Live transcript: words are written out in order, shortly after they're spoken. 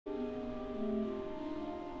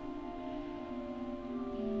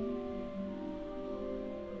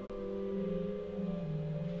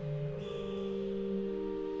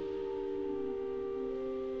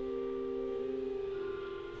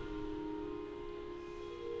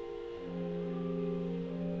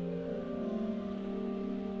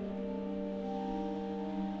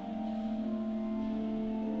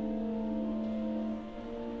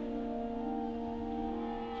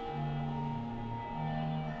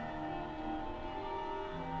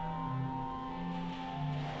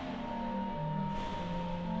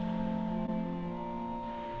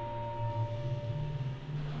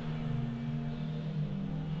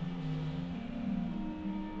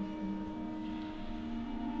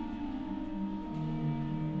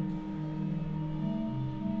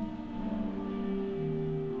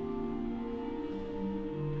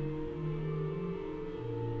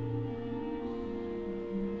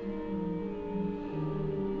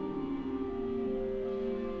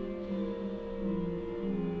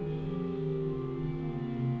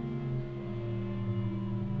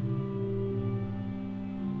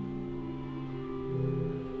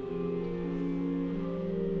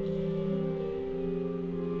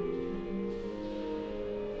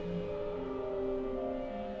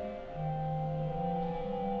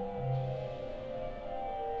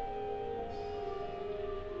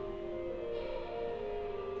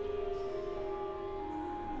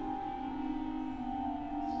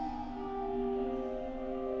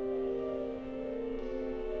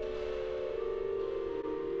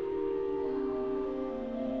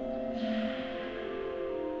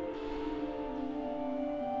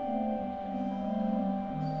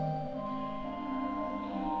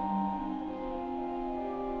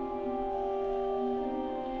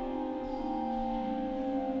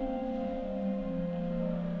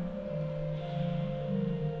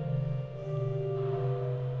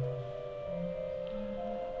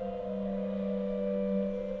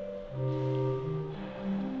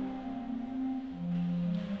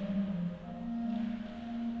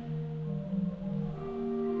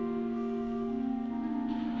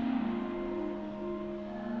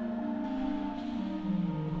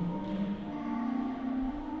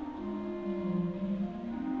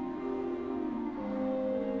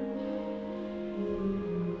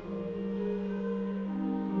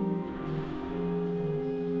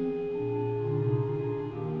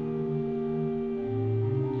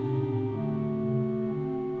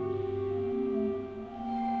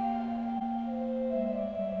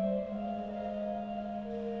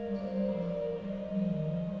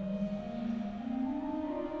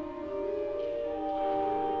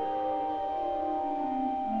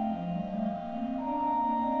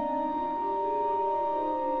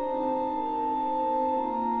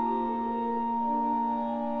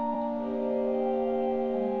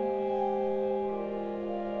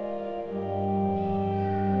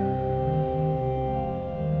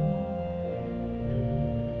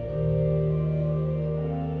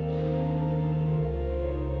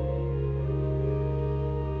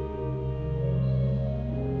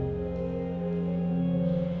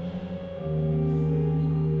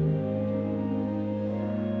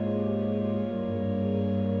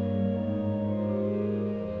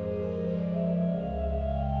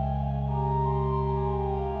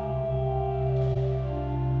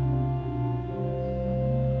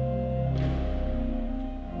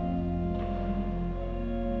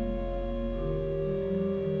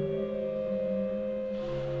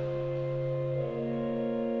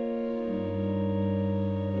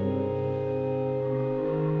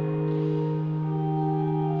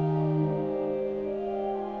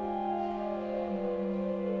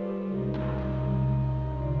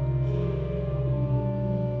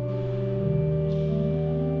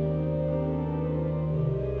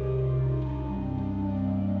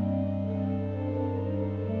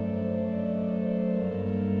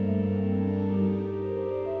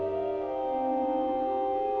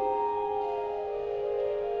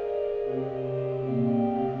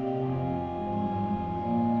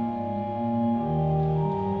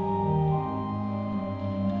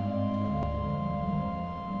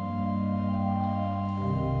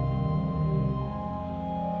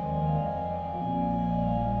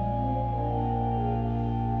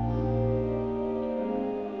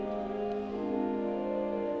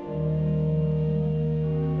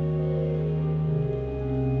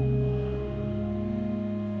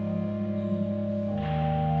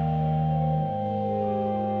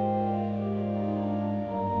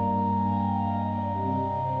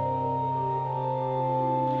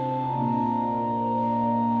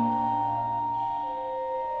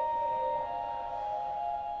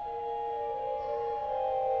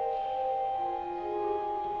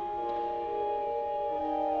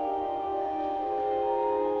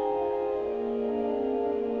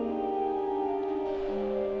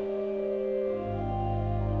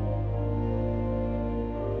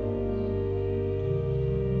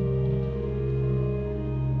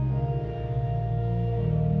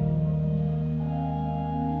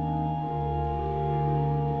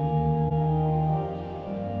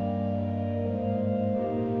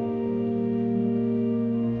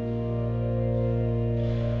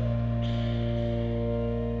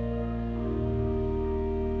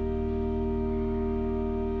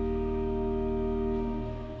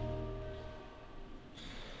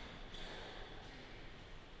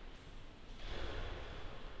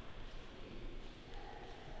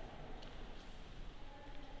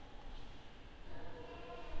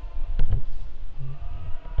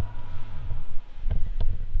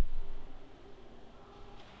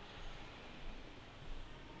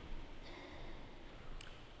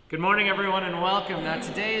Good morning, everyone, and welcome. Now,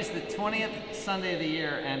 today is the 20th Sunday of the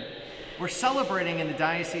year, and we're celebrating in the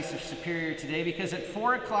Diocese of Superior today because at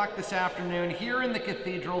 4 o'clock this afternoon, here in the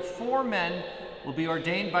Cathedral, 4 men will be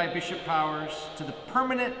ordained by Bishop Powers to the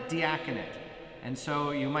permanent diaconate. And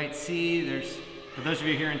so you might see for those of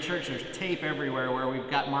you here in church, there's tape everywhere where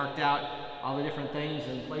we've got marked out all the different things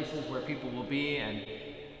and places where people will be, and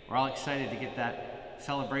we're all excited to get that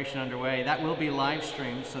celebration underway. That will be live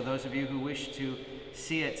streamed, so those of you who wish to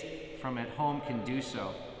see it from at home can do so.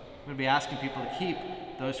 I'm going to be asking people to keep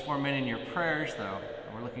those 4 men in your prayers, though,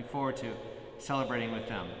 and we're looking forward to celebrating with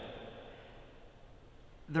them.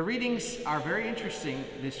 The readings are very interesting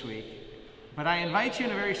this week, but I invite you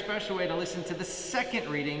in a very special way to listen to the second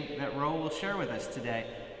reading that Ro will share with us today.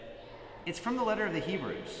 It's from the letter of the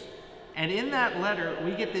Hebrews, and in that letter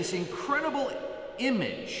we get this incredible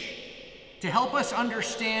image to help us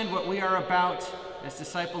understand what we are about as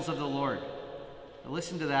disciples of the Lord. Now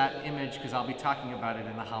listen to that image because I'll be talking about it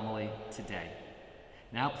in the homily today.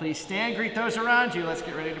 Now please stand, greet those around you. Let's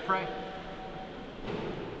get ready to pray.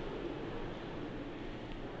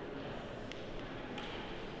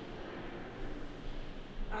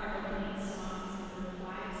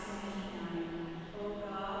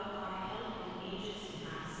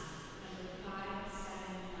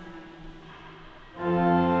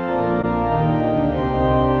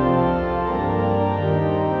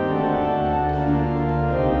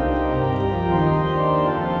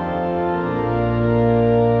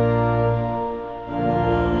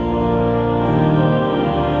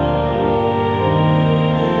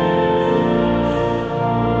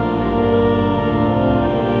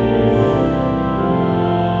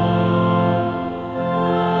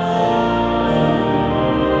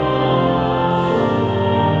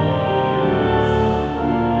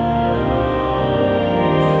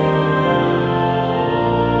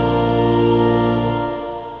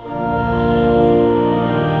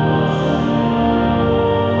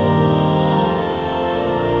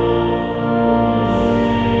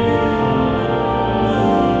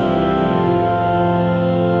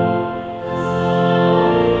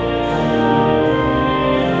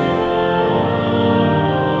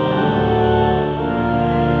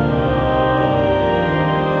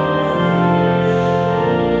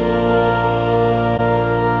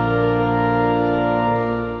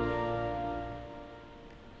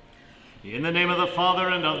 In the name of the Father,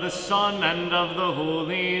 and of the Son, and of the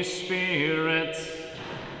Holy Spirit.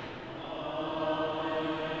 Amen.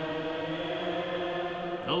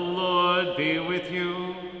 The Lord be with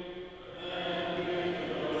you. And with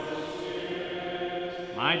your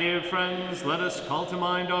spirit. My dear friends, let us call to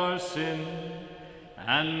mind our sin,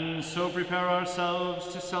 and so prepare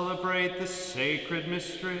ourselves to celebrate the sacred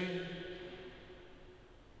mystery.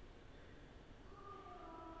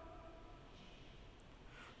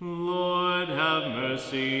 Lord, have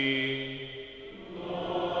mercy.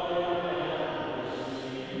 Lord, have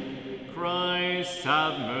mercy. Christ,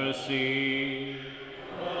 have mercy.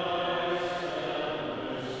 Christ, have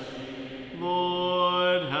mercy.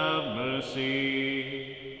 Lord, have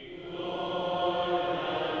mercy.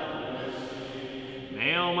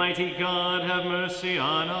 May Almighty God have mercy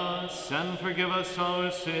on us and forgive us our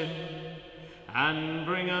sin and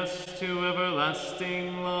bring us to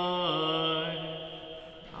everlasting life.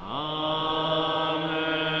 Amen.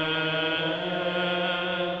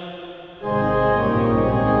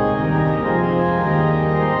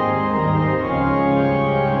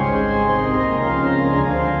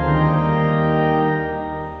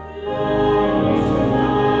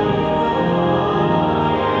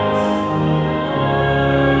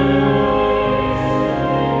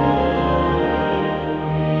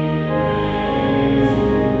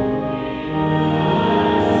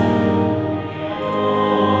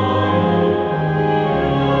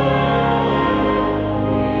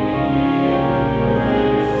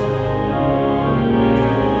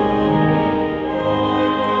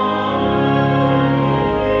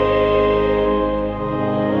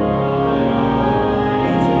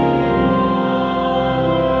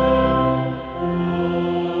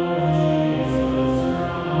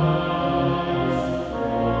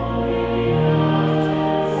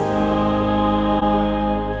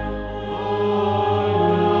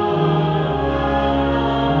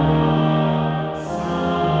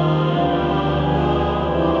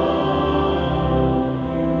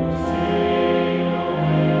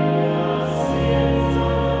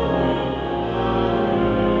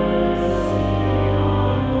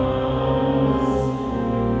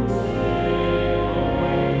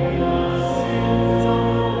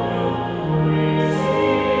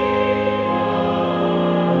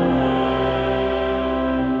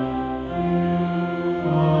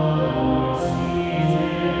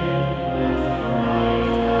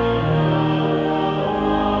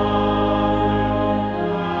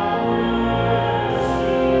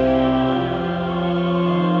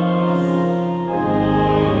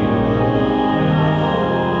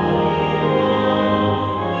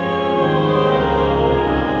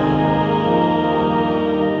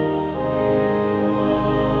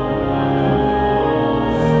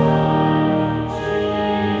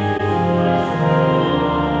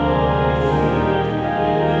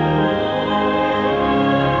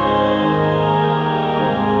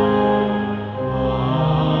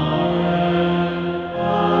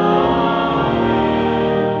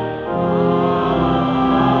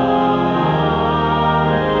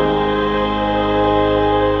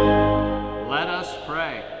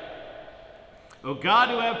 O God,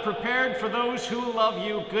 who have prepared for those who love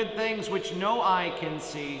you good things which no eye can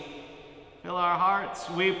see, fill our hearts,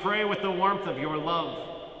 we pray, with the warmth of your love,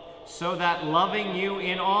 so that, loving you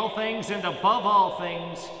in all things and above all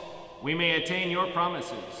things, we may attain your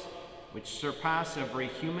promises, which surpass every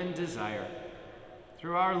human desire.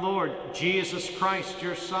 Through our Lord Jesus Christ,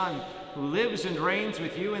 your Son, who lives and reigns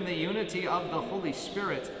with you in the unity of the Holy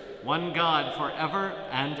Spirit, one God, forever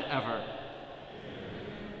and ever.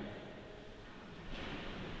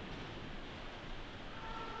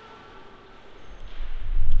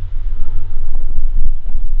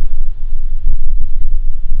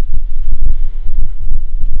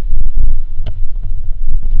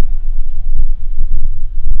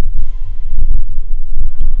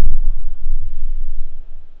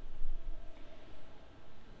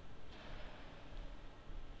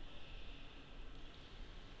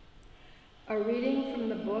 A reading from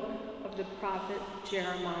the book of the prophet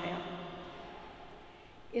Jeremiah.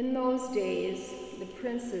 In those days, the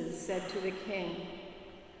princes said to the king,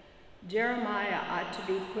 Jeremiah ought to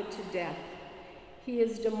be put to death. He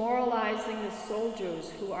is demoralizing the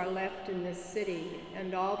soldiers who are left in this city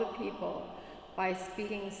and all the people by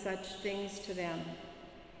speaking such things to them.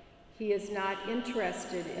 He is not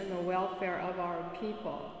interested in the welfare of our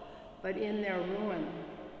people, but in their ruin.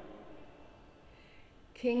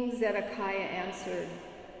 King Zedekiah answered,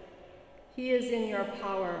 He is in your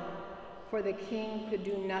power, for the king could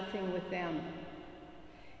do nothing with them.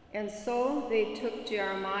 And so they took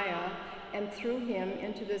Jeremiah and threw him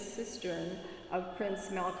into the cistern of Prince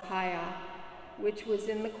Malchiah, which was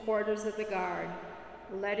in the quarters of the guard,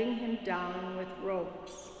 letting him down with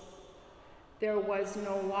ropes. There was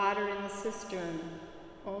no water in the cistern,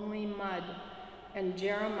 only mud, and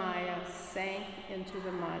Jeremiah sank into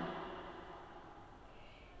the mud.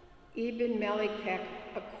 Eben-Melechech,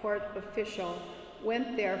 a court official,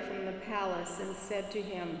 went there from the palace and said to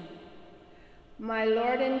him, My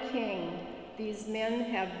lord and king, these men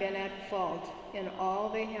have been at fault in all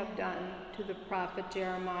they have done to the prophet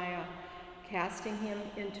Jeremiah, casting him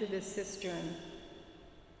into the cistern.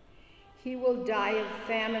 He will die of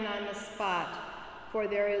famine on the spot, for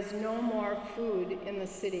there is no more food in the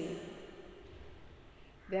city.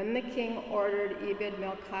 Then the king ordered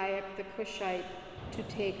Ebed-Melchizedek the Cushite to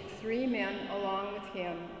take 3 men along with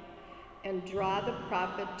him and draw the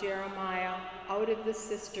prophet Jeremiah out of the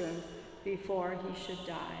cistern before he should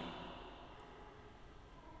die.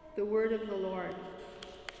 The word of the Lord.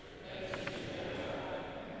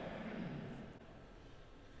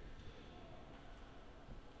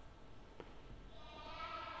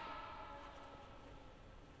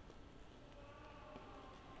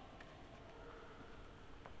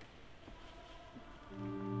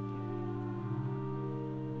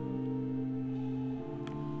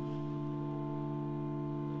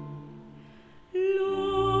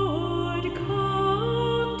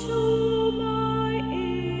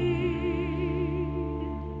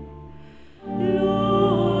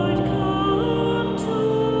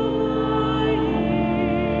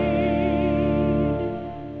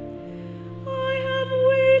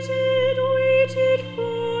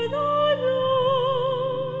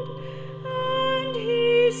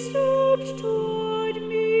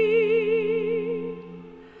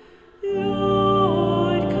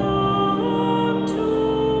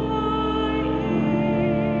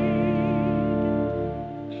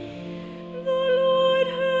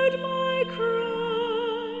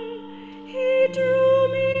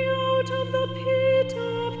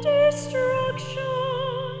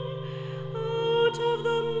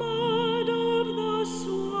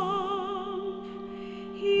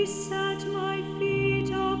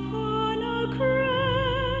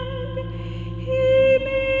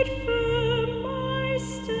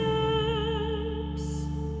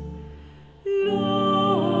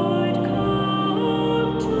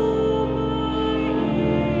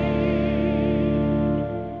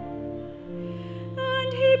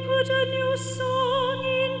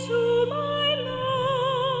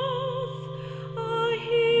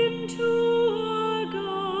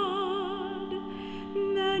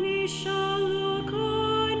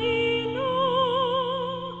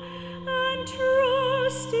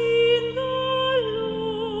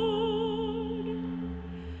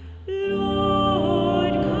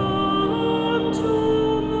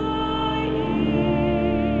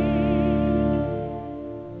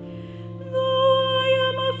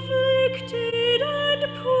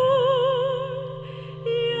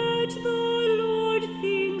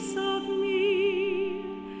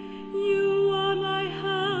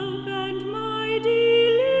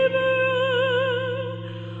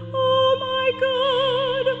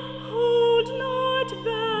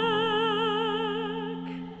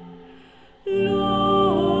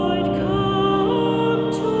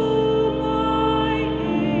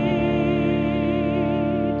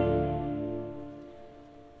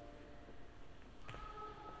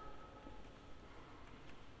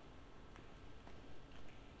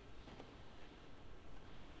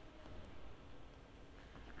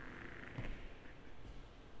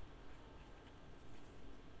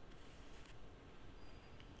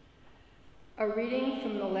 A reading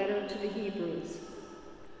from the letter to the Hebrews.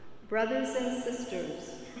 Brothers and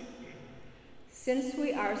sisters, since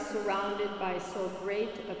we are surrounded by so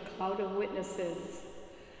great a cloud of witnesses,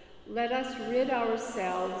 let us rid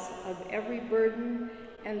ourselves of every burden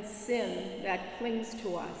and sin that clings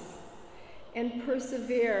to us, and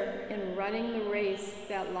persevere in running the race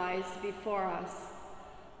that lies before us,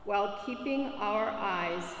 while keeping our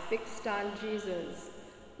eyes fixed on Jesus,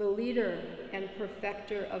 the leader and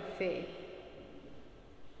perfecter of faith.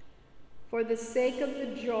 For the sake of the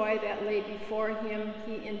joy that lay before him,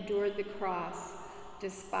 he endured the cross,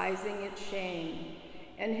 despising its shame,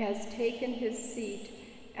 and has taken his seat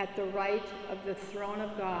at the right of the throne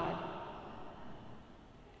of God.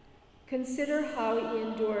 Consider how he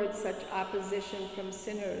endured such opposition from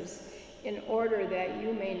sinners, in order that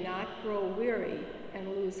you may not grow weary and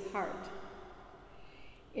lose heart.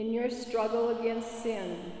 In your struggle against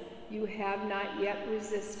sin, you have not yet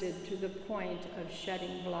resisted to the point of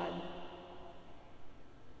shedding blood.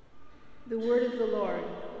 The word of the Lord.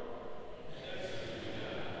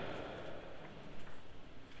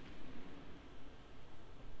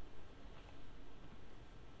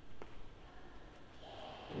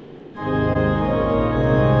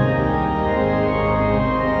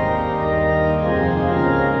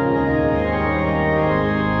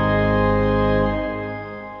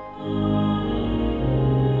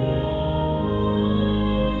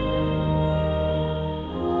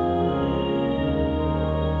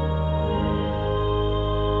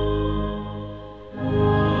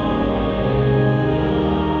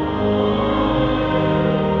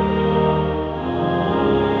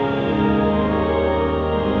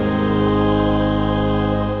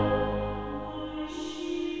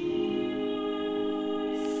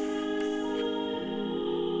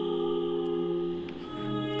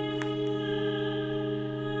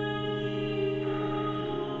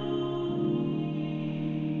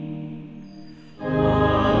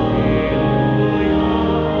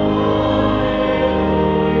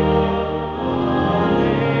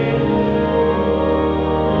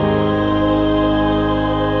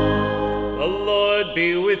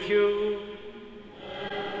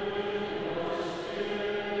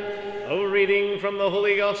 from the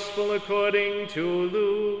Holy Gospel according to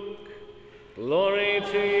Luke. Glory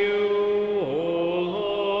to you, O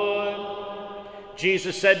Lord.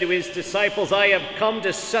 Jesus said to his disciples, I have come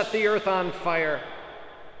to set the earth on fire.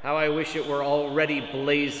 How I wish it were already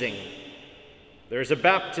blazing. There is a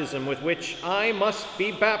baptism with which I must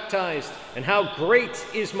be baptized, and how great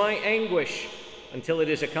is my anguish until it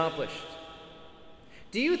is accomplished.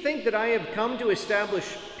 Do you think that I have come to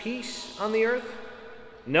establish peace on the earth?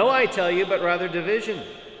 No, I tell you, but rather division.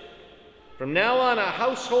 From now on, a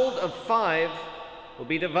household of 5 will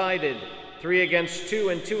be divided, 3 against 2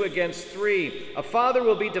 and 2 against 3. A father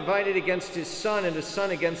will be divided against his son, and a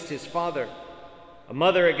son against his father. A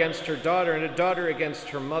mother against her daughter, and a daughter against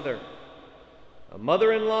her mother. A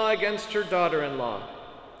mother-in-law against her daughter-in-law,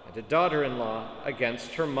 and a daughter-in-law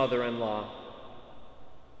against her mother-in-law.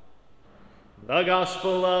 The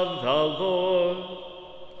Gospel of the Lord.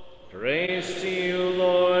 Praise to you,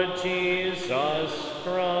 Lord Jesus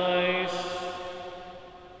Christ.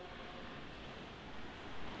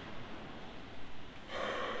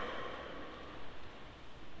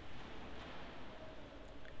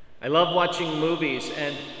 I love watching movies,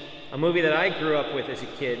 and a movie that I grew up with as a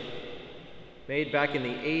kid, made back in the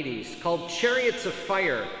 80s, called Chariots of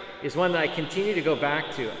Fire, is one that I continue to go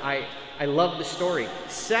back to. I love the story.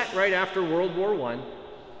 Set right after World War I,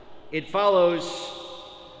 it follows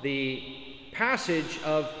the passage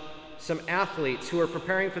of some athletes who are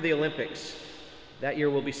preparing for the Olympics. That year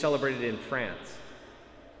will be celebrated in France.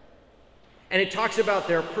 And it talks about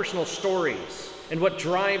their personal stories and what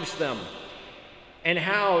drives them and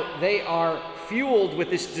how they are fueled with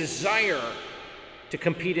this desire to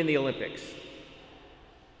compete in the Olympics.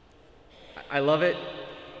 I love it.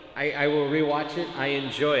 I will rewatch it. I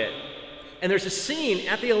enjoy it. And there's a scene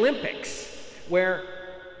at the Olympics where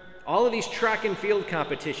all of these track and field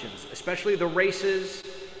competitions, especially the races,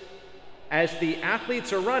 as the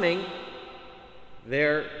athletes are running,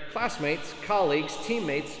 their classmates, colleagues,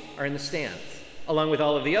 teammates are in the stands, along with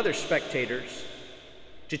all of the other spectators,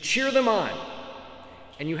 to cheer them on.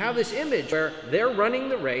 And you have this image where they're running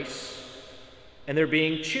the race and they're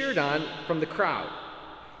being cheered on from the crowd.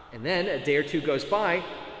 And then a day or two goes by,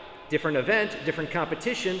 different event, different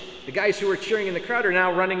competition, the guys who are cheering in the crowd are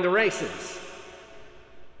now running the races.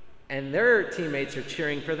 And their teammates are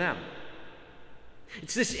cheering for them.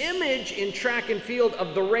 It's this image in track and field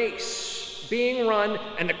of the race being run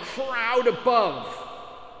and the crowd above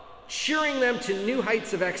cheering them to new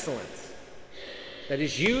heights of excellence that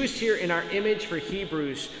is used here in our image for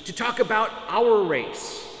Hebrews to talk about our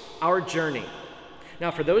race, our journey. Now,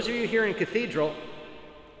 for those of you here in Cathedral,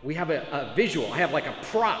 we have a visual. I have like a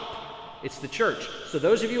prop. It's the church. So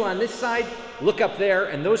those of you on this side, look up there,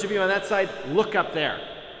 and those of you on that side, look up there.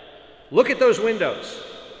 Look at those windows.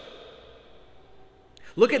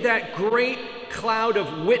 Look at that great cloud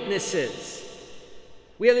of witnesses.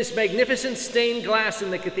 We have this magnificent stained glass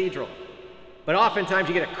in the cathedral, but oftentimes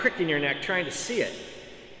you get a crick in your neck trying to see it.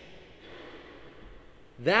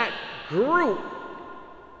 That group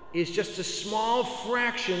is just a small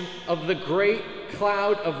fraction of the great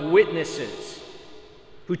cloud of witnesses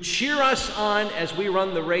who cheer us on as we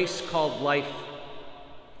run the race called life,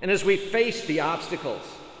 and as we face the obstacles,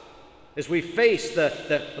 as we face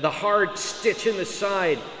the hard stitch in the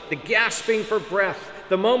side, the gasping for breath,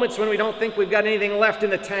 the moments when we don't think we've got anything left in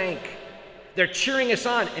the tank. They're cheering us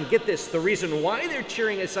on, and get this, the reason why they're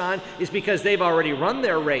cheering us on is because they've already run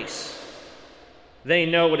their race. They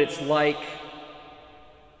know what it's like.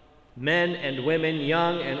 Men and women,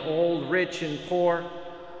 young and old, rich and poor.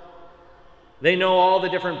 They know all the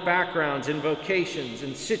different backgrounds and vocations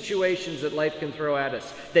and situations that life can throw at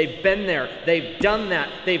us. They've been there, they've done that,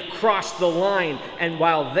 they've crossed the line, and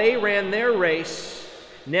while they ran their race,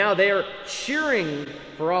 now they're cheering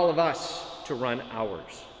for all of us to run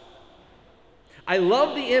ours. I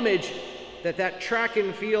love the image that track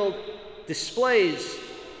and field displays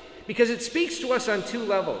because it speaks to us on 2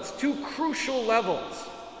 levels, 2 crucial levels.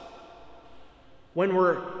 When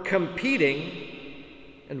we're competing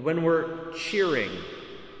and when we're cheering.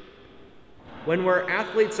 When we're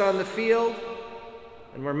athletes on the field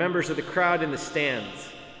and we're members of the crowd in the stands.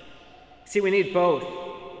 See, we need both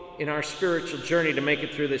in our spiritual journey to make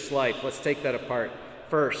it through this life. Let's take that apart.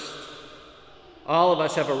 First, all of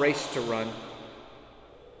us have a race to run.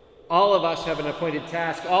 All of us have an appointed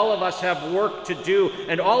task. All of us have work to do.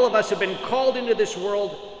 And all of us have been called into this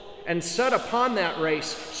world and set upon that race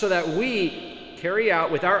so that we carry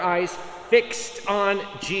out with our eyes fixed on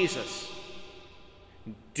Jesus.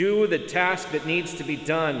 Do the task that needs to be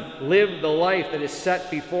done. Live the life that is set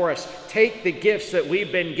before us. Take the gifts that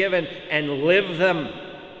we've been given and live them.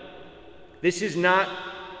 This is not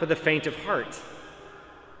for the faint of heart.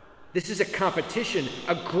 This is a competition,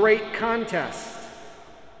 a great contest.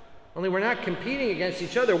 Only we're not competing against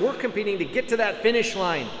each other. We're competing to get to that finish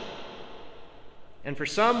line. And for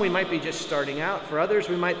some, we might be just starting out. For others,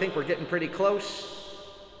 we might think we're getting pretty close.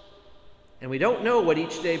 And we don't know what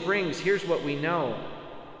each day brings. Here's what we know: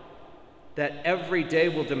 that every day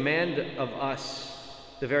will demand of us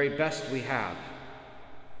the very best we have.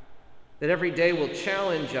 That every day will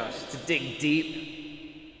challenge us to dig deep,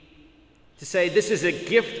 to say, this is a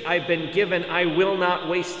gift I've been given, I will not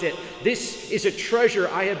waste it. This is a treasure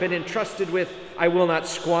I have been entrusted with, I will not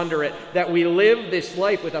squander it. That we live this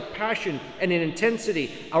life with a passion and an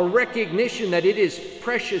intensity, a recognition that it is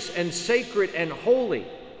precious and sacred and holy.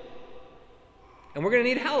 And we're going to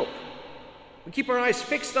need help. We keep our eyes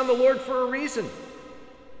fixed on the Lord for a reason.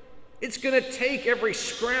 It's going to take every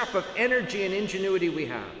scrap of energy and ingenuity we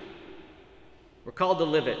have. We're called to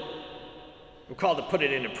live it. We're called to put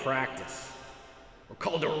it into practice. We're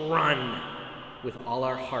called to run with all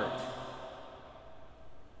our heart.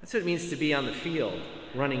 That's what it means to be on the field,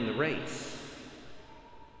 running the race.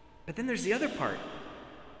 But then there's the other part.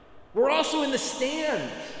 We're also in the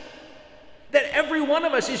stands. That every one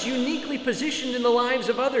of us is uniquely positioned in the lives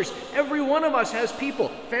of others. Every one of us has people,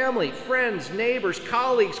 family, friends, neighbors,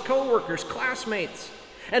 colleagues, co-workers, classmates.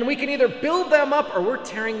 And we can either build them up or we're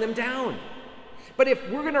tearing them down. But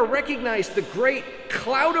if we're going to recognize the great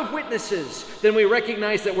cloud of witnesses, then we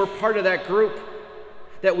recognize that we're part of that group,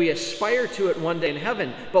 that we aspire to it one day in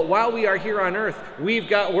heaven. But while we are here on earth, we've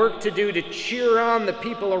got work to do to cheer on the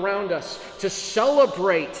people around us, to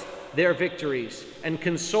celebrate their victories and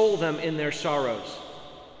console them in their sorrows.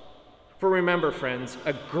 For remember, friends,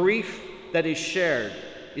 a grief that is shared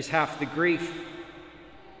is half the grief,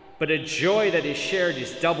 but a joy that is shared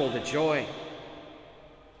is double the joy.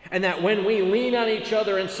 And that when we lean on each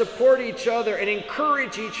other and support each other and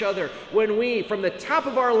encourage each other, when we, from the top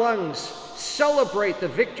of our lungs, celebrate the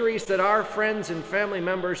victories that our friends and family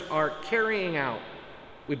members are carrying out,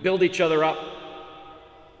 we build each other up.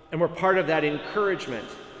 And we're part of that encouragement,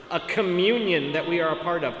 a communion that we are a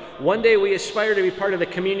part of. One day we aspire to be part of the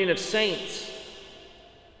communion of saints.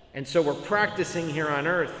 And so we're practicing here on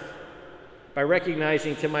earth by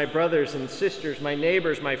recognizing to my brothers and sisters, my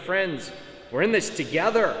neighbors, my friends, we're in this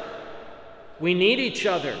together. We need each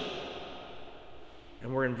other.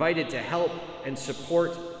 And we're invited to help and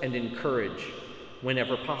support and encourage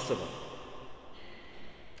whenever possible.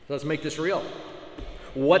 So let's make this real.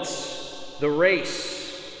 What's the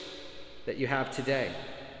race that you have today?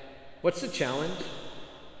 What's the challenge?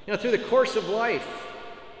 You know, through the course of life,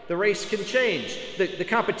 the race can change. The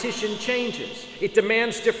competition changes. It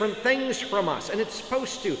demands different things from us, and it's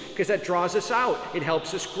supposed to, because that draws us out. It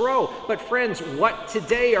helps us grow. But friends, what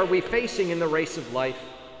today are we facing in the race of life?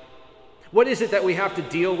 What is it that we have to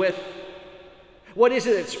deal with? What is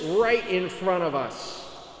it that's right in front of us?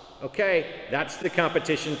 Okay, that's the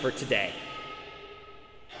competition for today.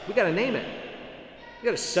 We got to name it. We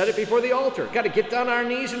got to set it before the altar. Got to get down on our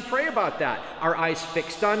knees and pray about that. Our eyes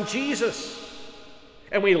fixed on Jesus.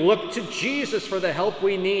 And we look to Jesus for the help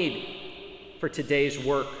we need for today's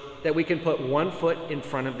work, that we can put one foot in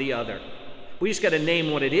front of the other. We just got to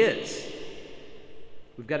name what it is.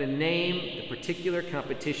 We've got to name the particular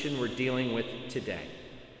competition we're dealing with today.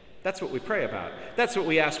 That's what we pray about. That's what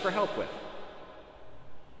we ask for help with.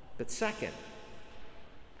 But second,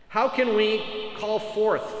 how can we call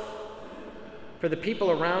forth for the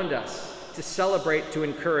people around us to celebrate, to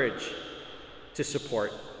encourage, to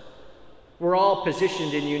support? We're all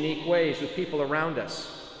positioned in unique ways with people around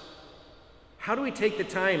us. How do we take the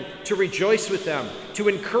time to rejoice with them, to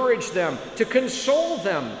encourage them, to console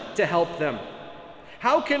them, to help them?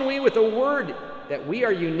 How can we, with a word that we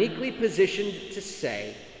are uniquely positioned to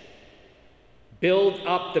say, build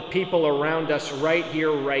up the people around us right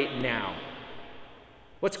here, right now?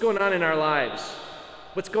 What's going on in our lives?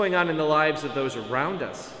 What's going on in the lives of those around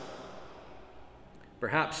us?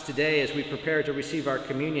 Perhaps today, as we prepare to receive our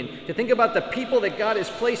communion, to think about the people that God has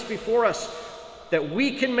placed before us, that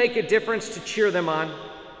we can make a difference to cheer them on,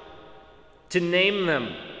 to name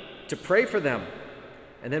them, to pray for them,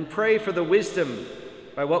 and then pray for the wisdom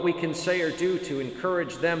by what we can say or do to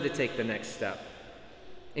encourage them to take the next step.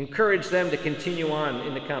 Encourage them to continue on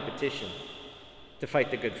in the competition, to fight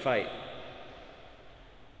the good fight.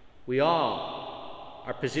 We all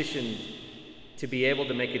are positioned to be able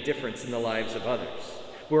to make a difference in the lives of others.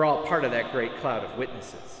 We're all part of that great cloud of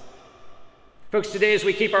witnesses. Folks, today as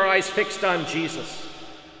we keep our eyes fixed on Jesus,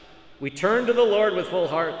 we turn to the Lord with full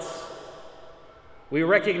hearts. We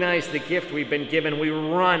recognize the gift we've been given. We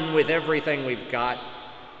run with everything we've got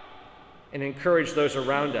and encourage those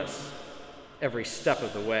around us every step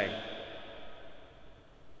of the way.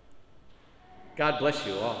 God bless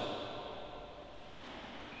you all.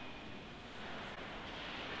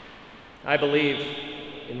 I believe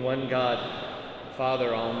in one God,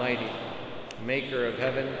 Father Almighty, maker of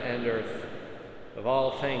heaven and earth, of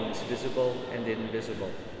all things visible and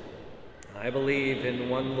invisible. I believe in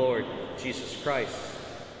one Lord, Jesus Christ,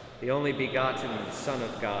 the only begotten Son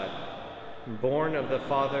of God, born of the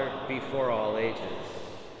Father before all ages,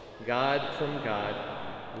 God from God,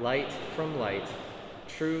 light from light,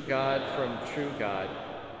 true God from true God,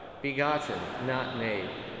 begotten, not made,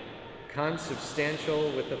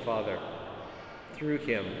 consubstantial with the Father. Through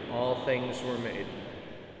him all things were made.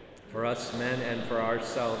 For us men and for our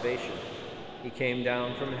salvation, he came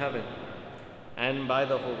down from heaven, and by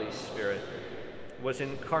the Holy Spirit was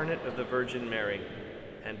incarnate of the Virgin Mary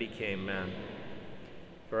and became man.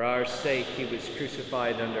 For our sake he was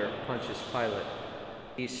crucified under Pontius Pilate.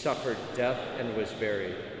 He suffered death and was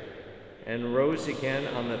buried, and rose again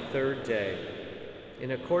on the third day,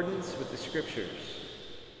 in accordance with the Scriptures.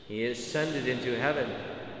 He ascended into heaven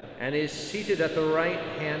and is seated at the right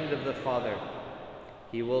hand of the Father.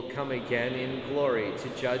 He will come again in glory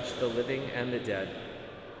to judge the living and the dead,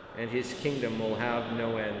 and his kingdom will have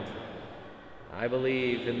no end. I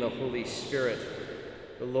believe in the Holy Spirit,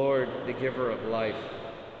 the Lord, the giver of life.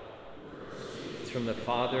 It's from the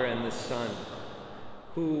Father and the Son,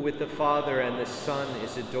 who with the Father and the Son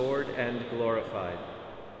is adored and glorified,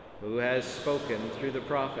 who has spoken through the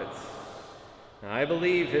prophets. I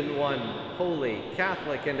believe in one holy,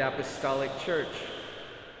 Catholic, and Apostolic Church.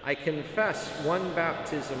 I confess one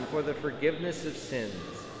baptism for the forgiveness of sins,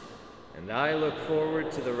 and I look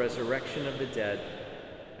forward to the resurrection of the dead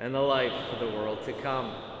and the life of the world to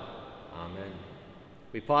come. Amen.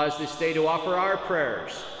 We pause this day to offer our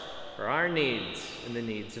prayers for our needs and the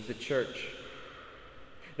needs of the Church.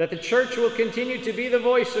 That the Church will continue to be the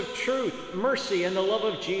voice of truth, mercy, and the love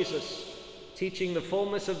of Jesus, teaching the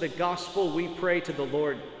fullness of the gospel, we pray to the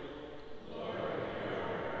Lord.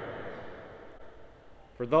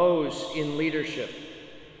 For those in leadership,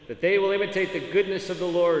 that they will imitate the goodness of the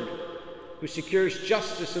Lord, who secures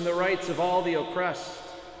justice and the rights of all the oppressed,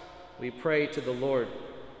 we pray to the Lord.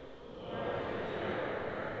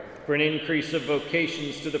 For an increase of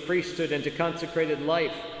vocations to the priesthood and to consecrated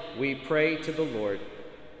life, we pray to the Lord.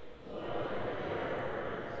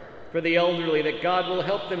 For the elderly, that God will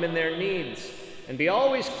help them in their needs and be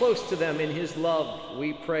always close to them in his love,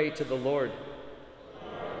 we pray to the Lord.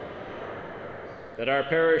 That our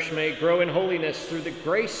parish may grow in holiness through the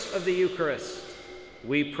grace of the Eucharist,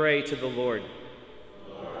 we pray to the Lord.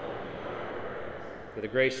 For the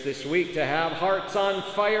grace this week to have hearts on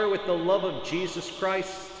fire with the love of Jesus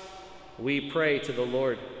Christ, we pray to the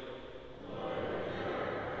Lord.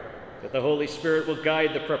 That the Holy Spirit will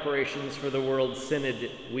guide the preparations for the World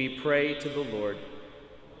Synod, we pray to the Lord.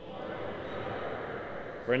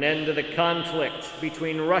 For an end to the conflict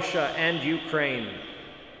between Russia and Ukraine,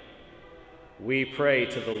 we pray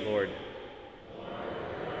to the Lord.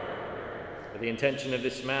 For the intention of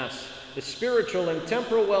this Mass, the spiritual and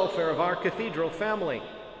temporal welfare of our cathedral family,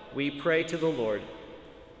 we pray to the Lord.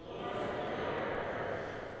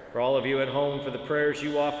 For all of you at home, for the prayers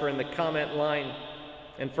you offer in the comment line,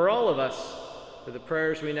 and for all of us, for the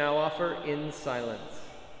prayers we now offer in silence.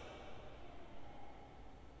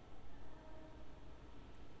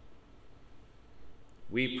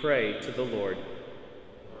 We pray to the Lord.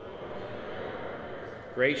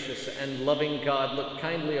 Gracious and loving God, look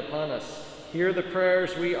kindly upon us. Hear the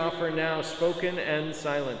prayers we offer now, spoken and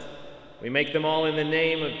silent. We make them all in the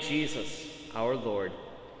name of Jesus, our Lord.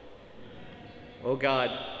 O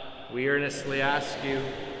God, we earnestly ask you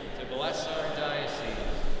to bless our diocese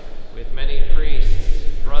with many priests,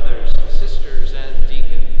 brothers, sisters, and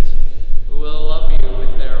deacons who will love you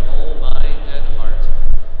with their whole mind and heart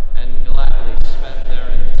and gladly spend their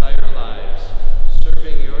entire lives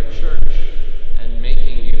serving your church and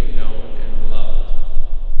making you known and loved.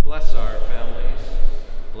 Bless our families,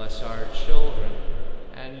 bless our children,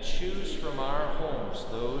 and choose from our homes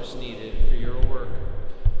those needed for your work.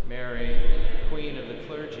 Mary, Queen of the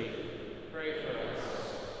Clergy, pray for us.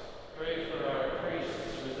 Pray for our priests,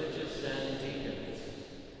 religious, and deacons.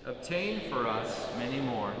 Obtain for us many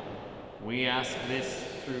more. We ask this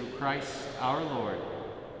through Christ our Lord.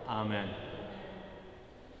 Amen.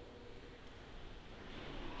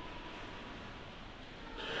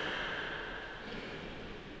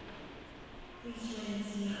 Please join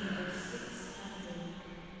us in number 600.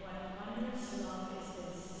 What wondrous love is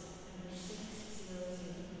this? Number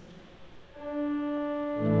 600.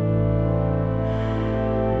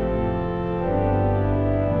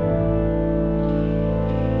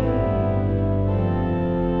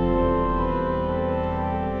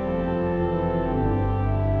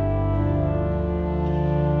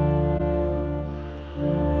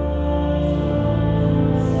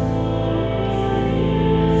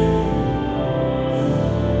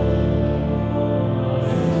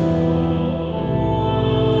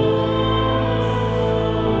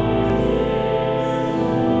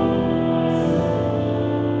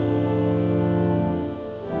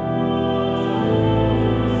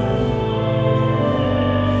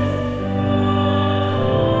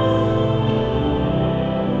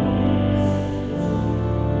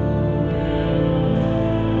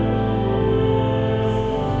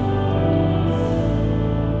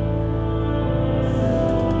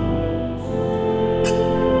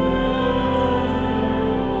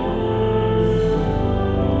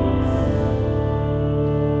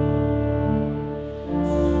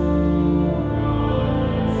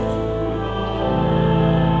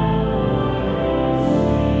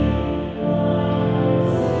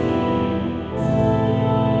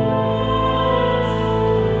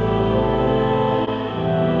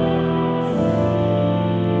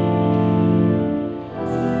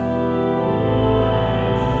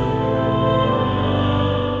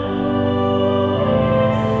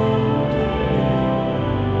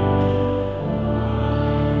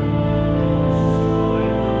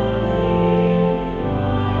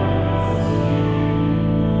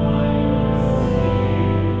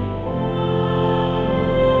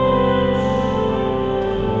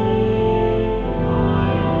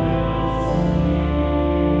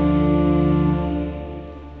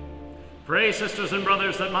 sisters and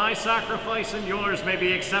brothers, that my sacrifice and yours may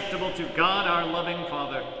be acceptable to God, our loving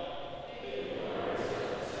Father.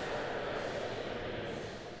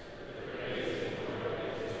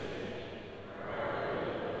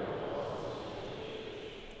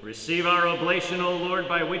 Receive our oblation, O Lord,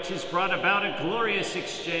 by which is brought about a glorious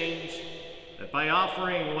exchange, that by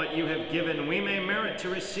offering what you have given, we may merit to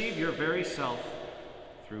receive your very self,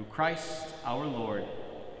 through Christ our Lord.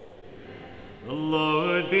 The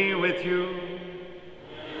Lord be with you.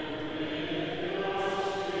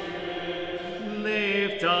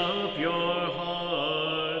 Lift up your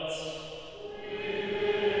hearts.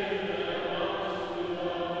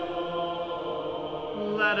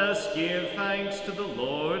 Let us give thanks to the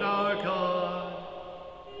Lord our God.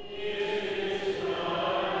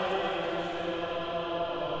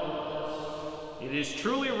 It is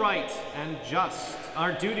truly right and just,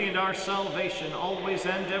 our duty and our salvation, always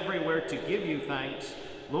and everywhere to give you thanks,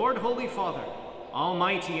 Lord, Holy Father,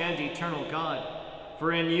 Almighty and eternal God.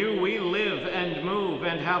 For in you we live and move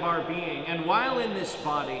and have our being, and while in this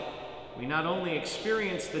body, we not only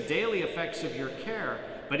experience the daily effects of your care,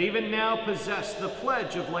 but even now possess the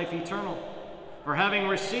pledge of life eternal. For having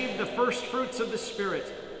received the first fruits of the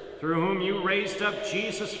Spirit, through whom you raised up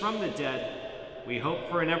Jesus from the dead, we hope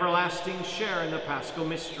for an everlasting share in the Paschal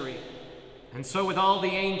mystery. And so with all the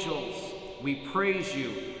angels, we praise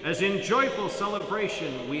you, as in joyful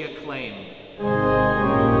celebration we acclaim.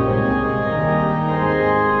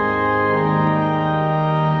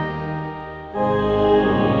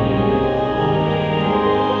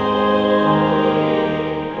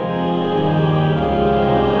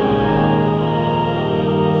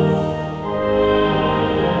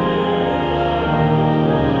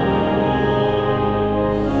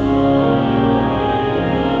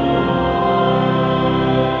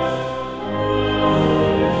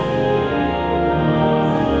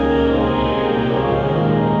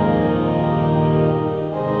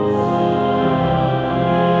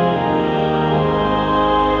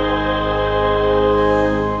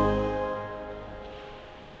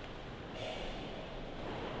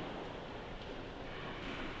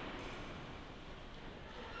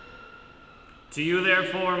 To you,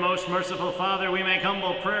 therefore, most merciful Father, we make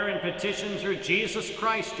humble prayer and petition through Jesus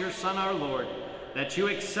Christ, your Son, our Lord, that you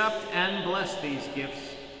accept and bless these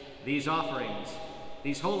gifts, these offerings,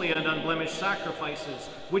 these holy and unblemished sacrifices,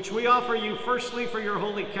 which we offer you firstly for your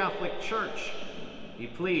holy Catholic Church. Be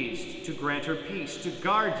pleased to grant her peace, to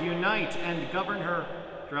guard, unite, and govern her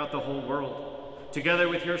throughout the whole world, together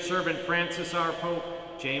with your servant Francis, our Pope,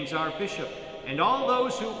 James, our Bishop, and all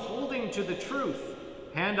those who, holding to the truth,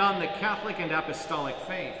 hand on the Catholic and Apostolic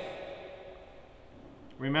faith.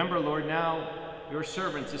 Remember, Lord, now your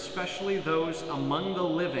servants, especially those among the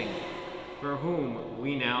living, for whom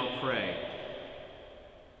we now pray.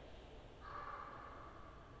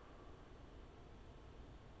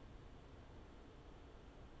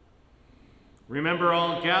 Remember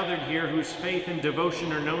all gathered here whose faith and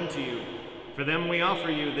devotion are known to you. For them we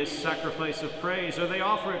offer you this sacrifice of praise, or they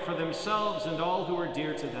offer it for themselves and all who are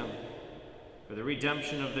dear to them, for the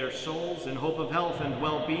redemption of their souls in hope of health and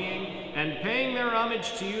well-being, and paying their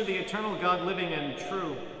homage to you, the eternal God, living and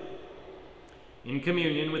true, in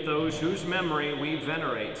communion with those whose memory we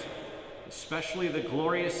venerate, especially the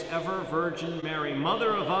glorious ever-Virgin Mary,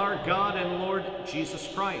 Mother of our God and Lord Jesus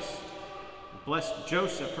Christ, blessed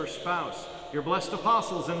Joseph, her spouse, your blessed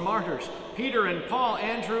apostles and martyrs, Peter and Paul,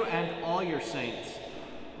 Andrew, and all your saints.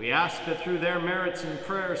 We ask that through their merits and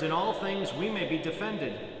prayers in all things we may be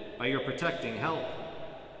defended by your protecting help.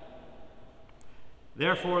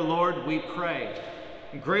 Therefore, Lord, we pray,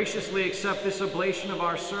 graciously accept this oblation of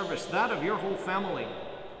our service, that of your whole family.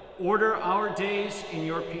 Order our days in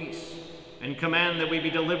your peace, and command that we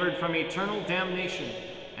be delivered from eternal damnation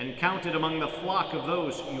and counted among the flock of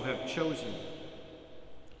those you have chosen.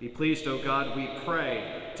 Be pleased, O God, we pray,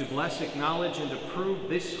 to bless, acknowledge, and approve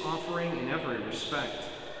this offering in every respect.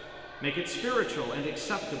 Make it spiritual and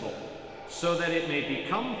acceptable, so that it may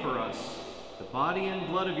become for us the body and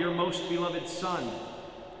blood of your most beloved Son,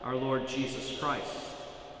 our Lord Jesus Christ.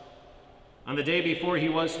 On the day before he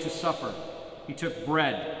was to suffer, he took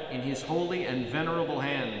bread in his holy and venerable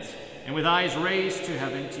hands, and with eyes raised to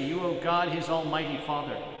heaven, to you, O God, his almighty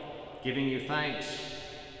Father, giving you thanks,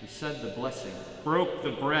 he said the blessing, broke the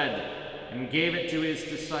bread, and gave it to his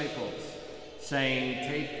disciples, saying,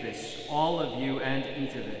 "Take this, all of you, and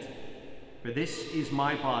eat of it, for this is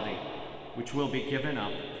my body, which will be given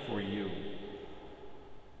up for you."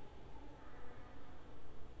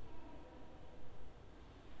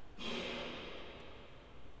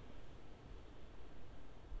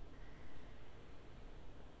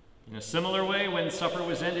 In a similar way, when supper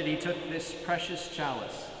was ended, he took this precious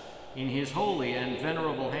chalice in his holy and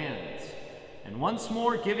venerable hands, and once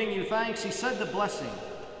more giving you thanks, he said the blessing,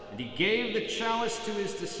 and he gave the chalice to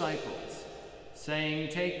his disciples, saying,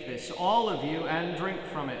 "Take this, all of you, and drink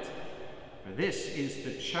from it, for this is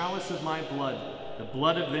the chalice of my blood, the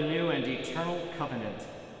blood of the new and eternal covenant,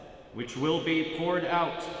 which will be poured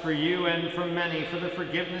out for you and for many for the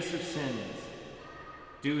forgiveness of sins.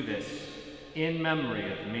 Do this in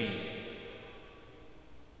memory of me."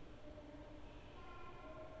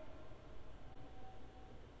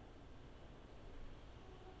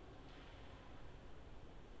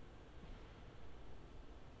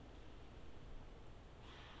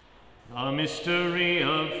 A mystery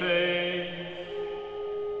of faith.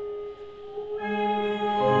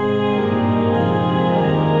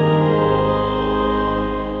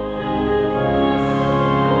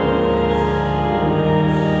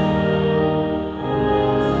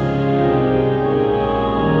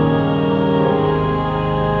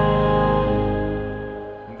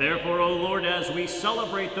 Therefore, O Lord, as we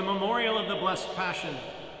celebrate the memorial of the blessed Passion,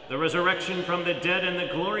 the resurrection from the dead, and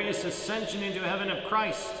the glorious ascension into heaven of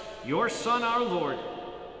Christ, your Son, our Lord,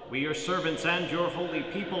 we, your servants and your holy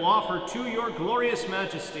people, offer to your glorious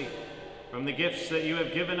majesty, from the gifts that you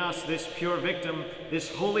have given us, this pure victim,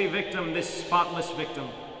 this holy victim, this spotless victim,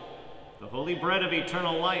 the holy bread of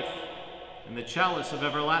eternal life, and the chalice of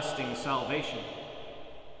everlasting salvation.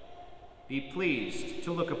 Be pleased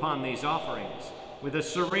to look upon these offerings with a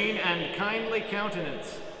serene and kindly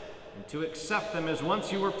countenance, and to accept them as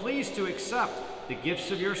once you were pleased to accept the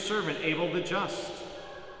gifts of your servant Abel the just,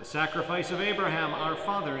 the sacrifice of Abraham, our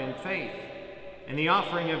father in faith, and the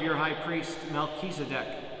offering of your high priest Melchizedek,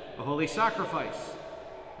 a holy sacrifice,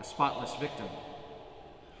 a spotless victim.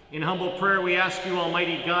 In humble prayer, we ask you,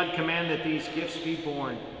 Almighty God, command that these gifts be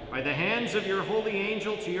borne by the hands of your holy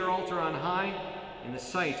angel to your altar on high, in the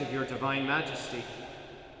sight of your divine majesty,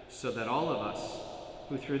 so that all of us,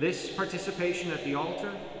 who through this participation at the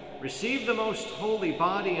altar receive the most holy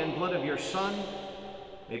body and blood of your Son,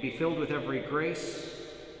 may be filled with every grace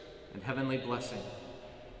and heavenly blessing.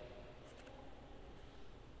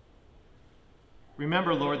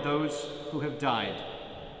 Remember, Lord, those who have died,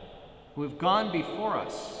 who have gone before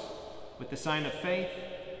us with the sign of faith,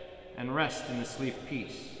 and rest in the sleep of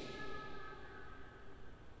peace.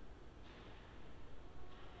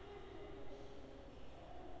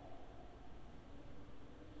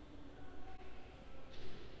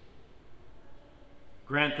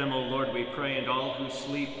 Grant them, O Lord, we pray, and all who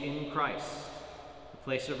sleep in Christ, a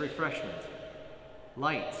place of refreshment,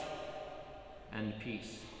 light, and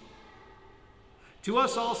peace. To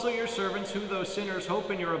us also, your servants, who, though sinners,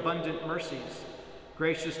 hope in your abundant mercies,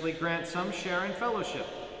 graciously grant some share in fellowship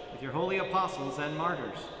with your holy apostles and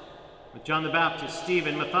martyrs, with John the Baptist,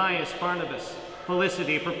 Stephen, Matthias, Barnabas,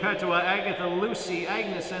 Felicity, Perpetua, Agatha, Lucy,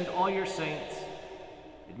 Agnes, and all your saints.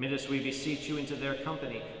 Admit us, we beseech you, into their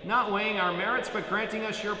company, not weighing our merits, but granting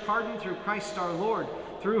us your pardon through Christ our Lord,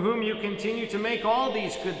 through whom you continue to make all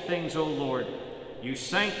these good things, O Lord. You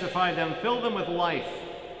sanctify them, fill them with life,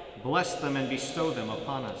 bless them, and bestow them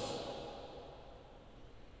upon us.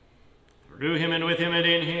 Through him, and with him, and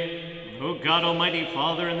in him, O God, Almighty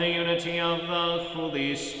Father, in the unity of the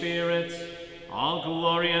Holy Spirit, all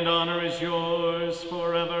glory and honor is yours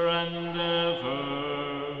forever and ever.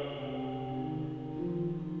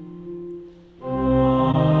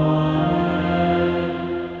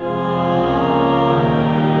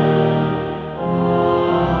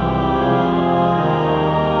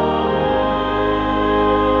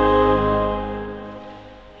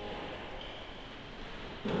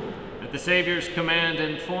 Savior's command,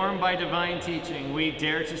 informed by divine teaching, we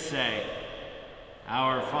dare to say,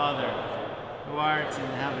 Our Father, who art in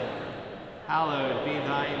heaven, hallowed be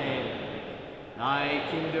thy name. Thy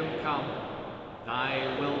kingdom come,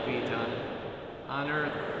 thy will be done, on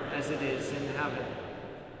earth as it is in heaven.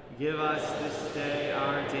 Give us this day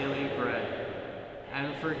our daily bread,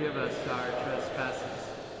 and forgive us our trespasses,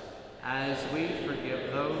 as we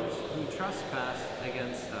forgive those who trespass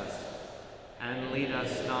against us. And lead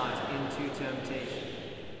us not into temptation,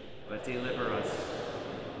 but deliver us.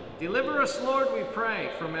 Deliver us, Lord, we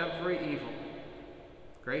pray, from every evil.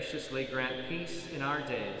 Graciously grant peace in our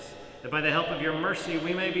days, that by the help of your mercy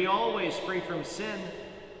we may be always free from sin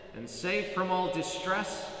and safe from all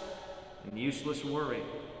distress and useless worry,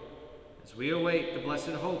 as we await the blessed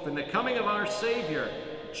hope and the coming of our Savior,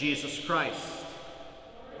 Jesus Christ.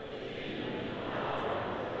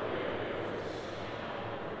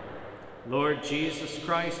 Lord Jesus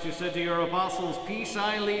Christ, who said to your apostles, Peace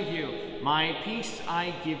I leave you, my peace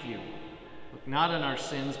I give you. Look not on our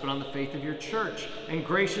sins, but on the faith of your church, and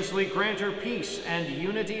graciously grant her peace and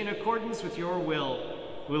unity in accordance with your will,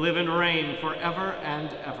 who live and reign forever and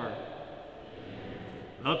ever.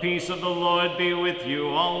 The peace of the Lord be with you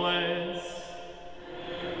always.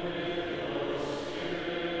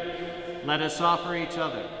 Let us offer each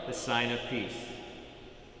other the sign of peace.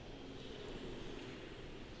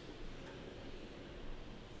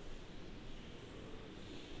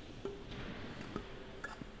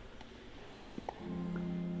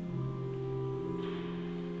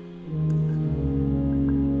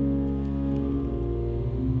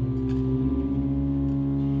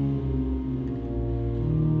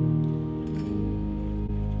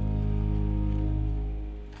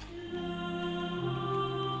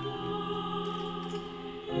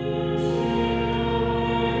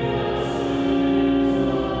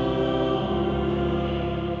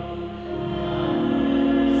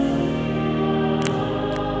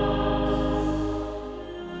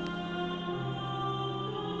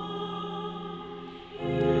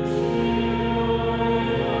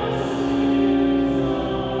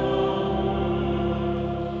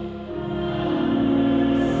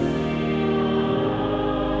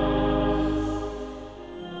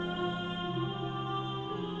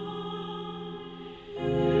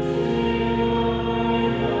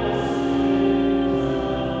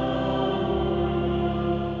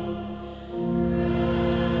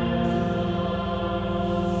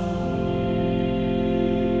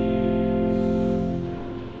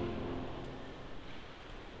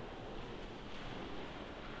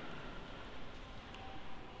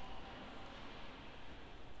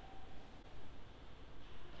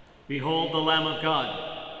 Behold the Lamb of God.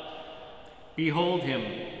 Behold him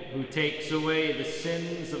who takes away the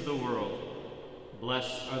sins of the world.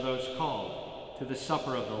 Blessed are those called to the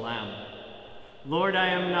supper of the Lamb. Lord, I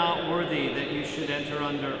am not worthy that you should enter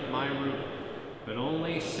under my roof, but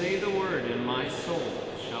only say the word, and my soul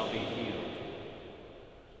shall be healed.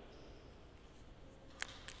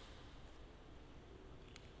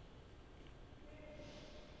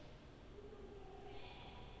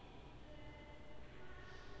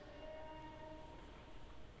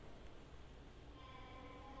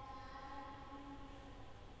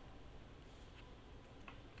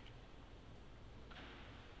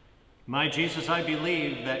 My Jesus, I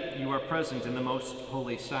believe that you are present in the most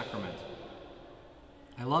holy sacrament.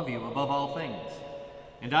 I love you above all things,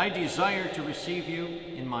 and I desire to receive you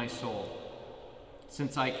in my soul.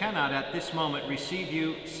 Since I cannot at this moment receive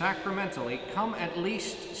you sacramentally, come at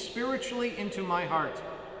least spiritually into my heart.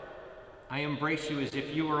 I embrace you as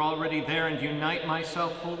if you were already there and unite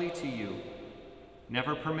myself wholly to you.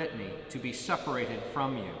 Never permit me to be separated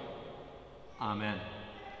from you. Amen.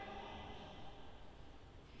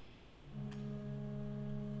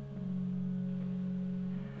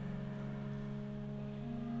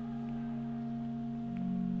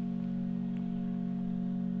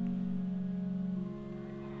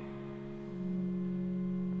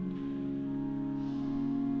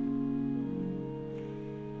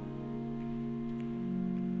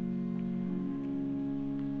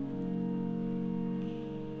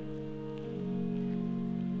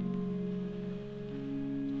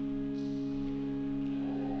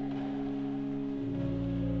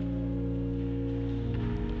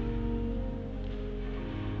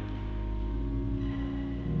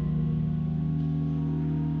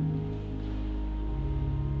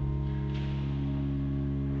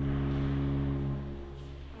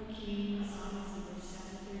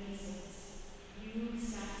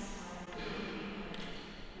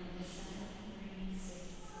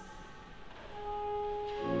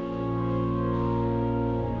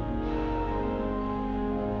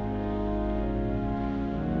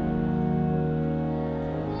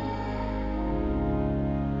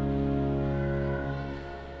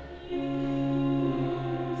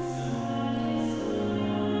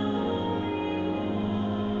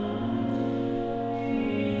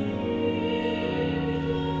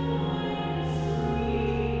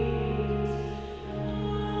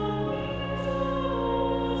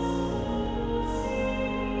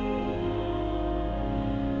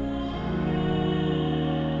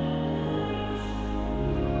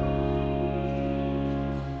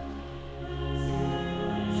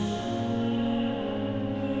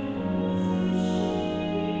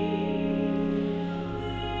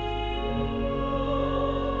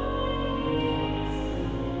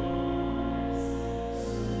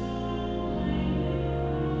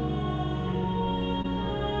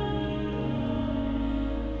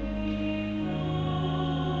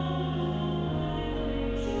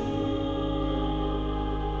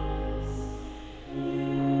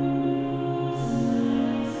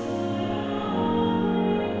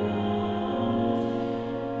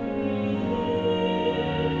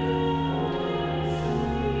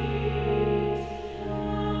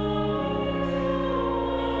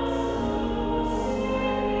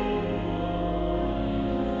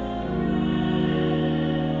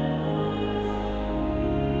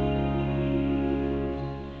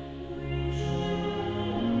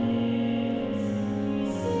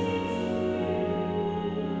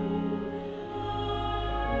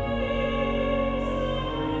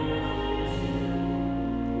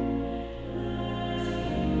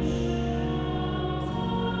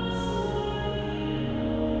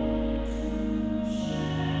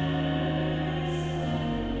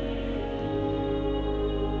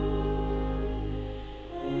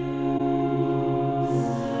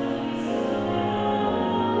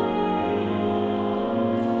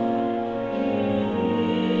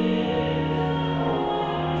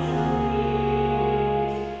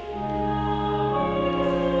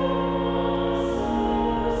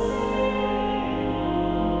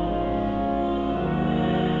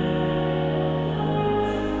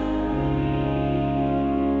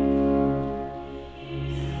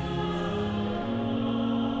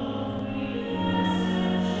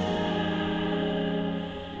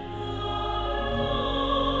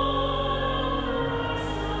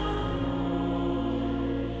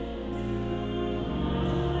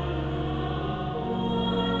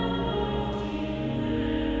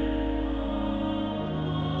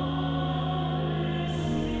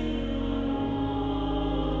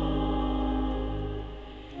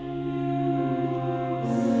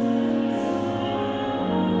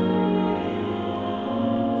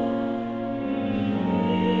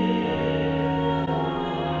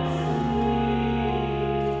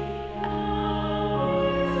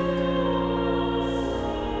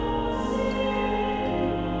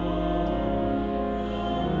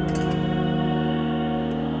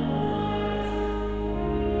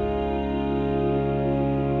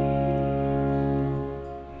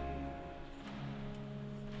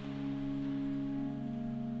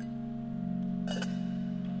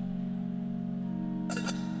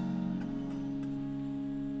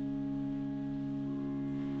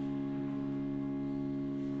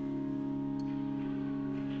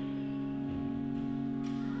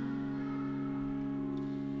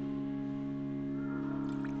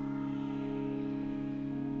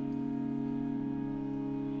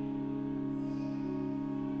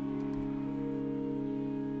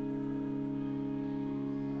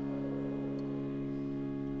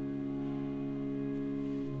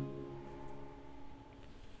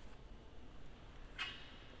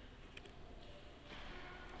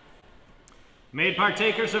 Made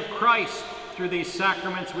partakers of Christ through these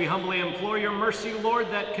sacraments, we humbly implore your mercy, Lord,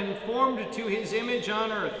 that conformed to his image on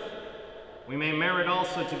earth, we may merit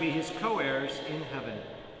also to be his co-heirs in heaven,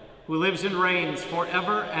 who lives and reigns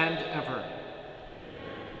forever and ever.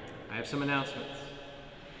 I have some announcements.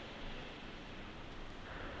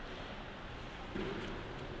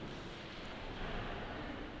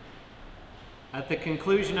 At the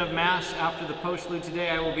conclusion of Mass after the postlude today,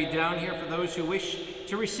 I will be down here for those who wish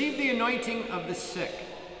to receive the anointing of the sick.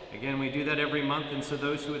 Again, we do that every month, and so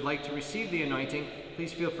those who would like to receive the anointing,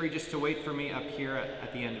 please feel free just to wait for me up here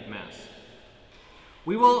at the end of Mass.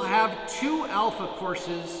 We will have 2 Alpha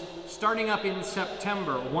courses starting up in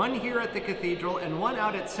September, one here at the Cathedral and one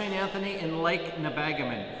out at St. Anthony in Lake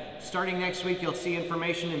Nabagaman. Starting next week, you'll see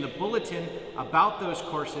information in the bulletin about those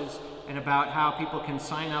courses and about how people can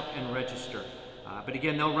sign up and register. But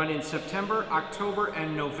again, they'll run in September, October,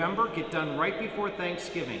 and November, get done right before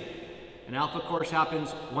Thanksgiving. An Alpha course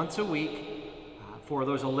happens once a week for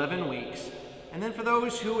those 11 weeks. And then for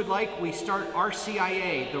those who would like, we start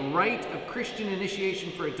RCIA, the Rite of Christian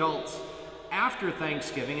Initiation for Adults, after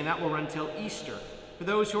Thanksgiving, and that will run till Easter. For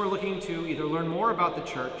those who are looking to either learn more about the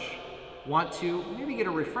church, want to maybe get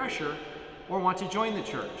a refresher, or want to join the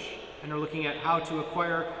church, and are looking at how to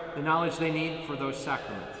acquire the knowledge they need for those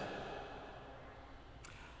sacraments.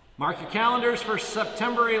 Mark your calendars for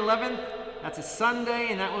September 11th. That's a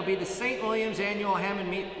Sunday, and that will be the St. William's Annual Ham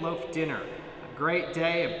and Meatloaf Dinner. A great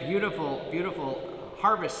day, a beautiful, beautiful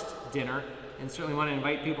harvest dinner, and certainly want to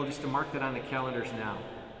invite people just to mark that on the calendars now.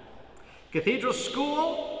 Cathedral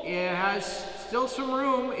School has still some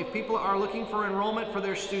room if people are looking for enrollment for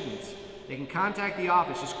their students. They can contact the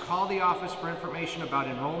office. Just call the office for information about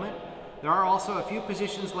enrollment. There are also a few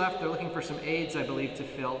positions left. They're looking for some aides, I believe, to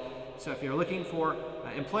fill. So if you're looking for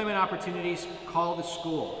employment opportunities, call the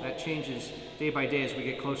school. That changes day by day as we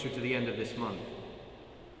get closer to the end of this month.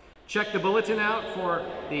 Check the bulletin out for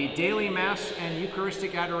the daily Mass and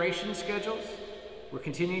Eucharistic adoration schedules. We're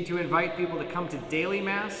continuing to invite people to come to daily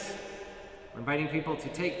Mass. We're inviting people to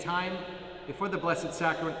take time before the Blessed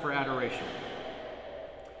Sacrament for adoration.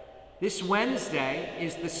 This Wednesday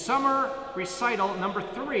is the summer recital number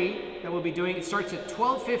 3 that we'll be doing. It starts at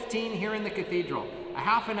 12:15 here in the Cathedral. A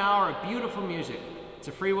half an hour of beautiful music. It's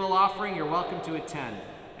a free will offering. You're welcome to attend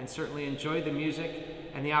and certainly enjoy the music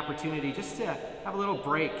and the opportunity just to have a little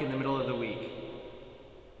break in the middle of the week.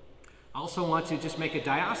 I also want to just make a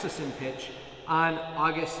diocesan pitch on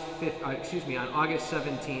August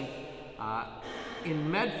 17th. In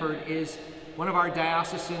Medford is one of our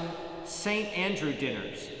diocesan St. Andrew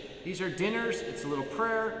dinners. These are dinners, it's a little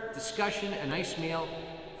prayer, discussion, a nice meal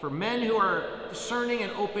for men who are discerning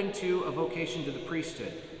and open to a vocation to the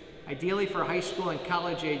priesthood. Ideally for high school and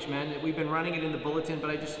college age men. We've been running it in the bulletin, but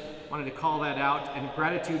I just wanted to call that out, and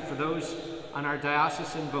gratitude for those on our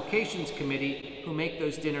Diocesan Vocations Committee who make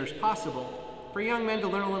those dinners possible for young men to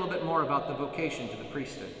learn a little bit more about the vocation to the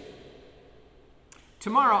priesthood.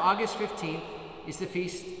 Tomorrow, August 15th, is the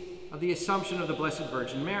feast of the Assumption of the Blessed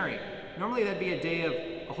Virgin Mary. Normally that'd be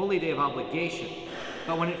a holy day of obligation,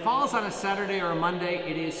 but when it falls on a Saturday or a Monday,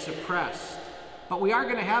 it is suppressed. But we are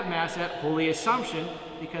going to have Mass at Holy Assumption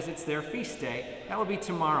because it's their feast day. That will be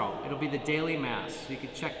tomorrow. It'll be the daily Mass, so you can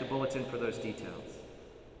check the bulletin for those details.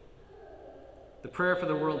 The prayer for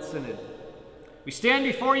the World Synod. We stand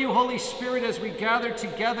before you, Holy Spirit, as we gather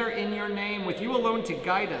together in your name, with you alone to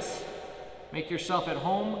guide us. Make yourself at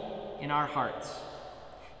home in our hearts.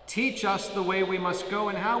 Teach us the way we must go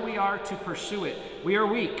and how we are to pursue it. We are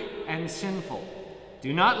weak and sinful.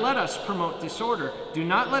 Do not let us promote disorder. Do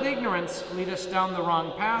not let ignorance lead us down the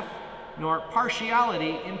wrong path, nor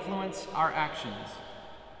partiality influence our actions.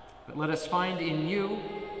 But let us find in you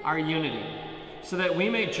our unity, so that we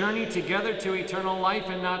may journey together to eternal life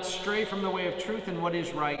and not stray from the way of truth and what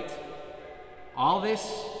is right. All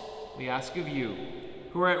this we ask of you,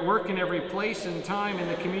 who are at work in every place and time in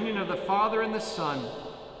the communion of the Father and the Son,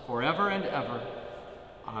 forever and ever.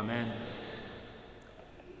 Amen.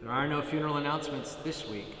 There are no funeral announcements this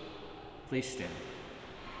week. Please stand.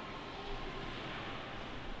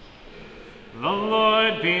 The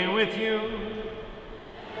Lord be with you.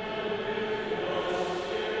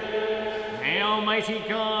 May Almighty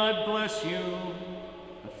God bless you,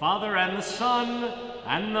 the Father and the Son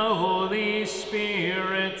and the Holy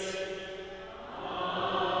Spirit.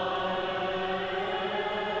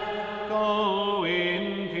 Go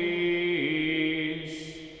in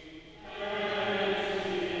peace.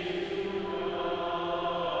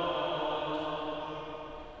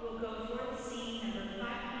 We'll go forth singing number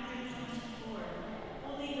 524.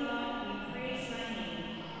 Holy God, we praise thy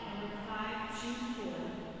name. Number 524.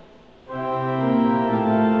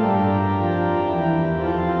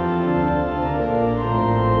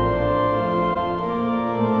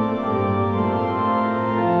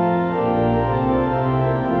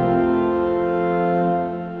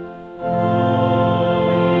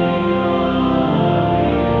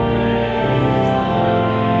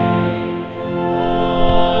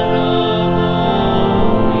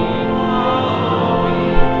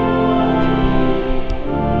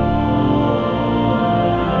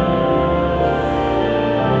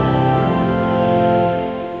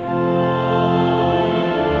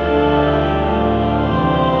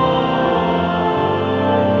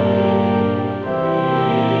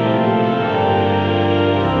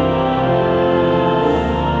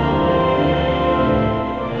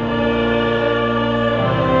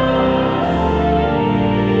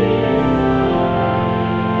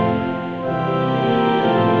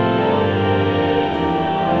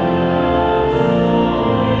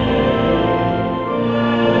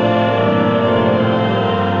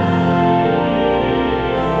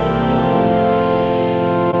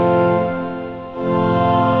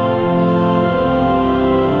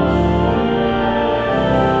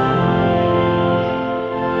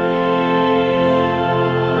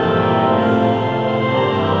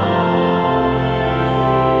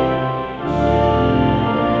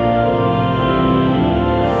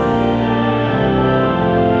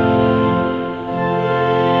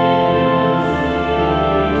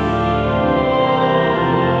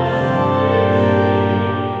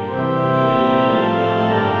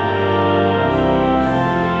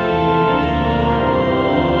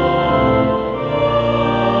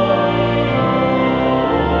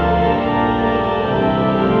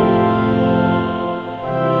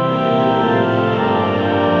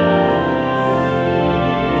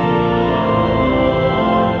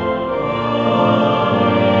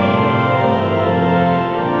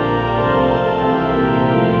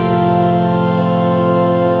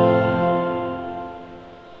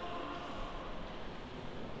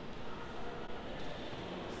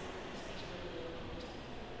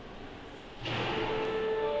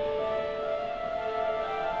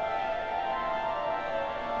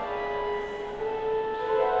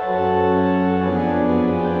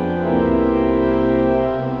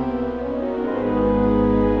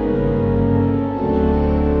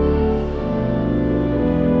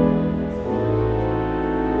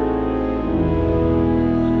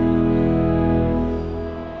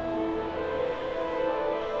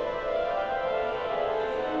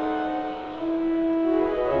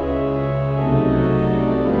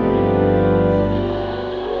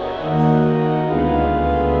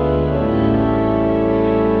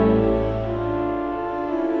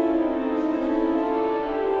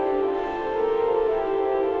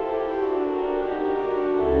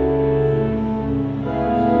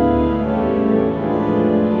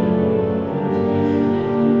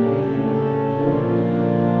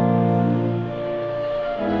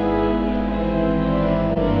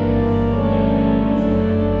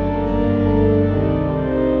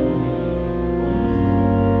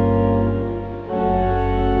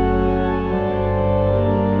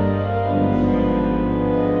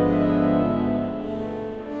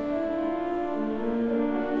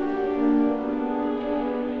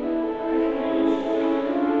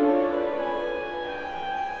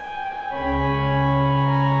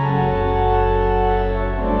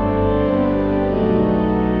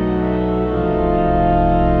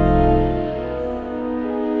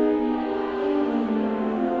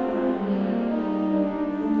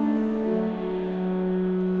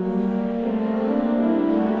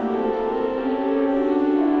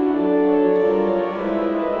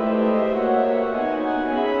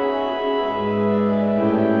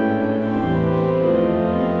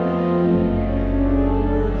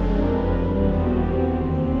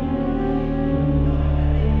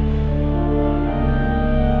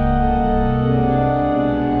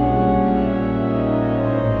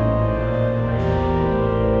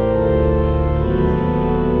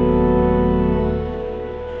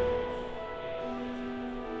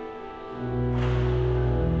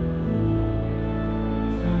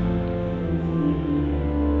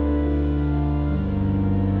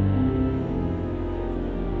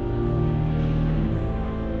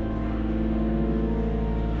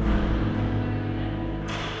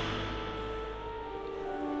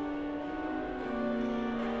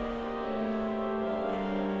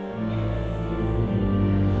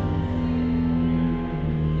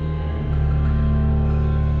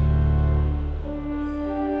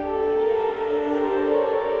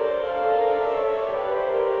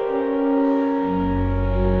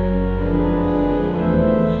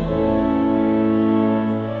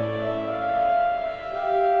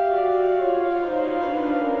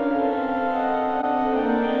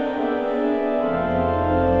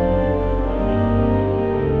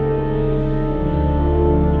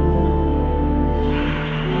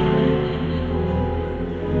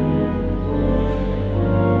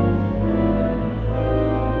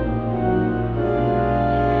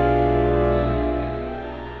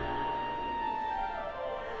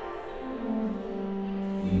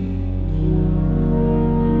 Amen.